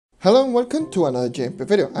Hello and welcome to another JNMG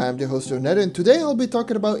video. I am the host Jonette, and today I'll be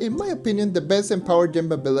talking about, in my opinion, the best empowered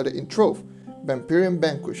gem ability in Trove, Vampirian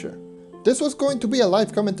Vanquisher. This was going to be a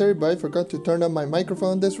live commentary, but I forgot to turn on my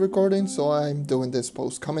microphone this recording, so I'm doing this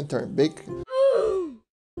post-commentary big.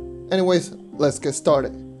 Anyways, let's get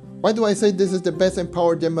started. Why do I say this is the best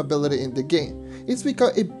empowered gem ability in the game? It's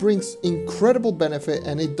because it brings incredible benefit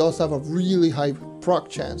and it does have a really high proc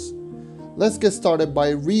chance. Let's get started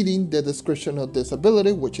by reading the description of this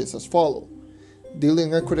ability, which is as follows.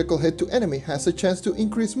 Dealing a critical hit to enemy has a chance to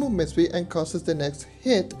increase movement speed and causes the next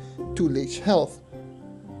hit to leech health.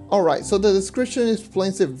 Alright, so the description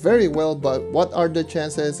explains it very well, but what are the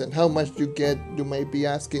chances and how much you get, you may be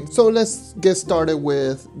asking. So let's get started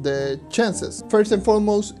with the chances. First and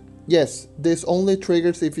foremost, yes, this only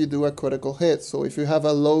triggers if you do a critical hit, so if you have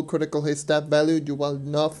a low critical hit stat value, you will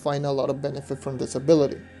not find a lot of benefit from this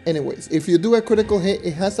ability. Anyways, if you do a critical hit,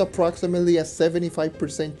 it has approximately a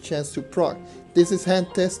 75% chance to proc. This is hand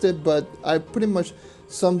tested, but I pretty much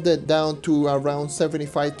summed it down to around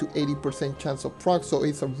 75 to 80% chance of proc, so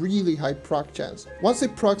it's a really high proc chance. Once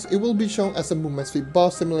it procs, it will be shown as a movement speed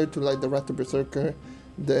buff, similar to like the Raptor Berserker,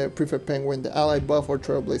 the Prefect Penguin, the Ally buff, or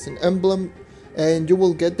Trailblazing Emblem. And you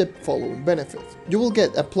will get the following benefits. You will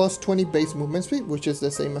get a plus 20 base movement speed, which is the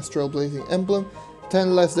same as Trailblazing Emblem,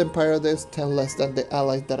 10 less than Paradise, 10 less than the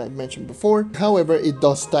allies that I mentioned before. However, it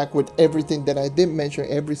does stack with everything that I did mention,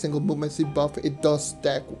 every single movement speed buff, it does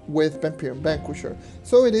stack with Vampirian Vanquisher.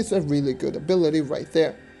 So it is a really good ability right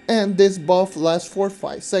there. And this buff lasts for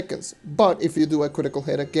 5 seconds, but if you do a critical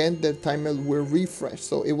hit again, the timer will refresh,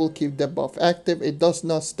 so it will keep the buff active. It does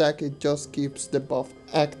not stack, it just keeps the buff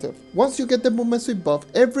active. Once you get the movement speed buff,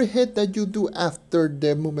 every hit that you do after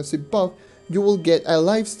the movement speed buff, you will get a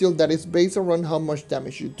lifesteal that is based around how much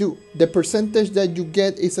damage you do. The percentage that you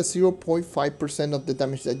get is a 0.5% of the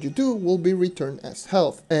damage that you do will be returned as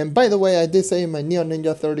health. And by the way, I did say in my Neon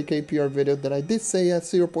Ninja 30k PR video that I did say at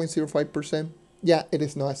 0.05%. Yeah, it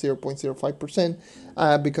is not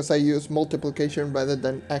 0.05% because I use multiplication rather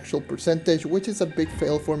than actual percentage, which is a big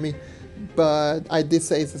fail for me. But I did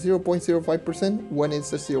say it's a 0.05% when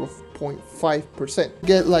it's a 0.5%.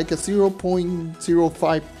 Get like a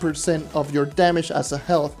 0.05% of your damage as a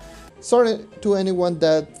health. Sorry to anyone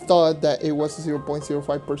that thought that it was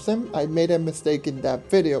 0.05%. I made a mistake in that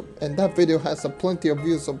video, and that video has plenty of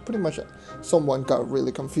views, so pretty much someone got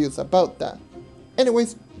really confused about that.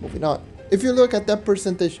 Anyways, moving on. If you look at that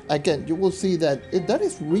percentage, again, you will see that that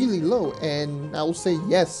is really low, and I will say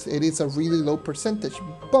yes, it is a really low percentage,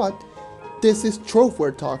 but this is Trove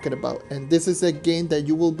we're talking about, and this is a game that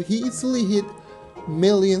you will easily hit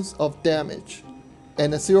millions of damage,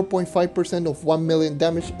 and a 0.5% of 1 million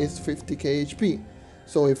damage is 50k HP.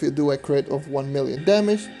 So if you do a crit of 1 million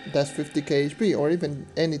damage, that's 50k HP, or even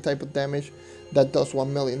any type of damage that does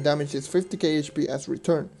 1 million damage is 50k HP as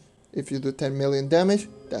return. If you do 10 million damage,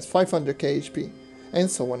 that's 500k HP, and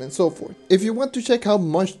so on and so forth. If you want to check how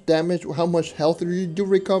much damage, how much health you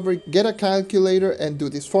recover, get a calculator and do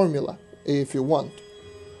this formula if you want,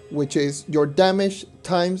 which is your damage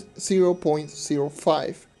times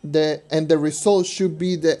 0.05. And the result should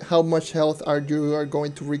be how much health you are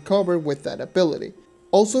going to recover with that ability.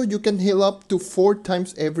 Also, you can heal up to 4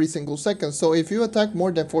 times every single second, so if you attack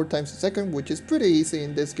more than 4 times a second, which is pretty easy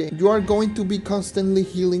in this game, you are going to be constantly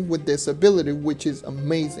healing with this ability, which is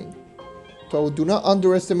amazing. So do not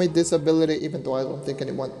underestimate this ability, even though I don't think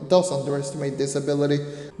anyone does underestimate this ability,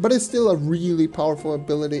 but it's still a really powerful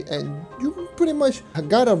ability, and you pretty much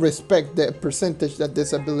gotta respect the percentage that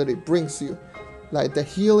this ability brings you. Like the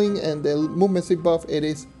healing and the movement speed buff, it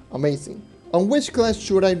is amazing. On which class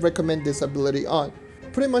should I recommend this ability on?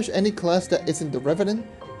 Pretty much any class that isn't the Revenant,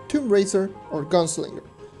 Tomb Racer, or Gunslinger.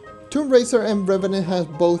 Tomb Racer and Revenant has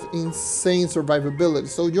both insane survivability,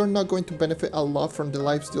 so you're not going to benefit a lot from the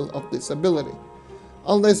lifesteal of this ability.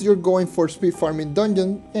 Unless you're going for speed farming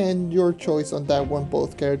dungeon, and your choice on that one.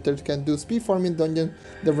 Both characters can do speed farming dungeon,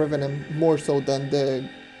 the Revenant more so than the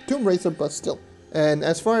Tomb Racer, but still. And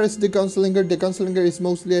as far as the Gunslinger is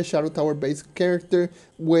mostly a Shadow Tower based character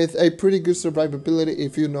with a pretty good survivability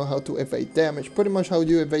if you know how to evade damage. Pretty much how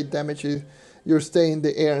you evade damage is you stay in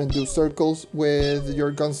the air and do circles with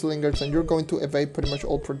your Gunslingers, and you're going to evade pretty much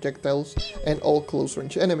all projectiles and all close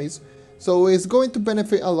range enemies. So it's going to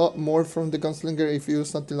benefit a lot more from the Gunslinger if you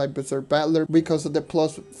use something like Berserk Battler, because of the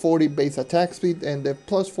plus 40 base attack speed, and the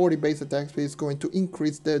plus 40 base attack speed is going to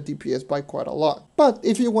increase the DPS by quite a lot. But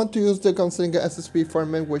if you want to use the Gunslinger as a speed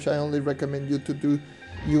farmer, which I only recommend you to do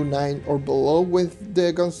U9 or below with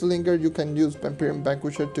the Gunslinger, you can use Vampirian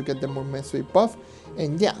Vanquisher to get the movement speed buff.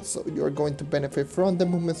 And yeah, so you're going to benefit from the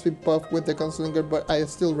movement speed buff with the Gunslinger, but I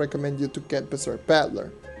still recommend you to get Berserk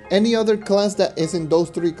Battler. Any other class that isn't those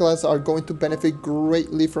 3 classes are going to benefit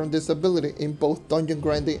greatly from this ability in both dungeon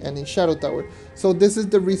grinding and in Shadow Tower. So this is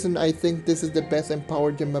the reason I think this is the best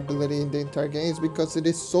Empower Gem ability in the entire game, is because it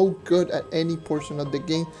is so good at any portion of the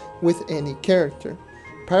game with any character.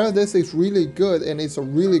 Paradise is really good and it's a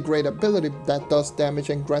really great ability that does damage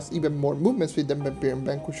and grants even more movement speed than Vampirian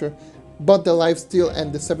Vanquisher, but the lifesteal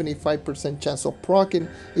and the 75% chance of proccing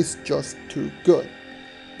is just too good.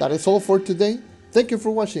 That is all for today. Thank you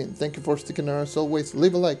for watching, thank you for sticking around. As always,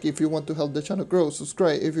 leave a like if you want to help the channel grow,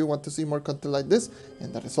 subscribe if you want to see more content like this,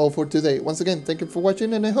 and that is all for today. Once again, thank you for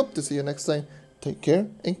watching and I hope to see you next time. Take care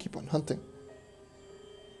and keep on hunting.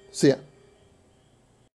 See ya.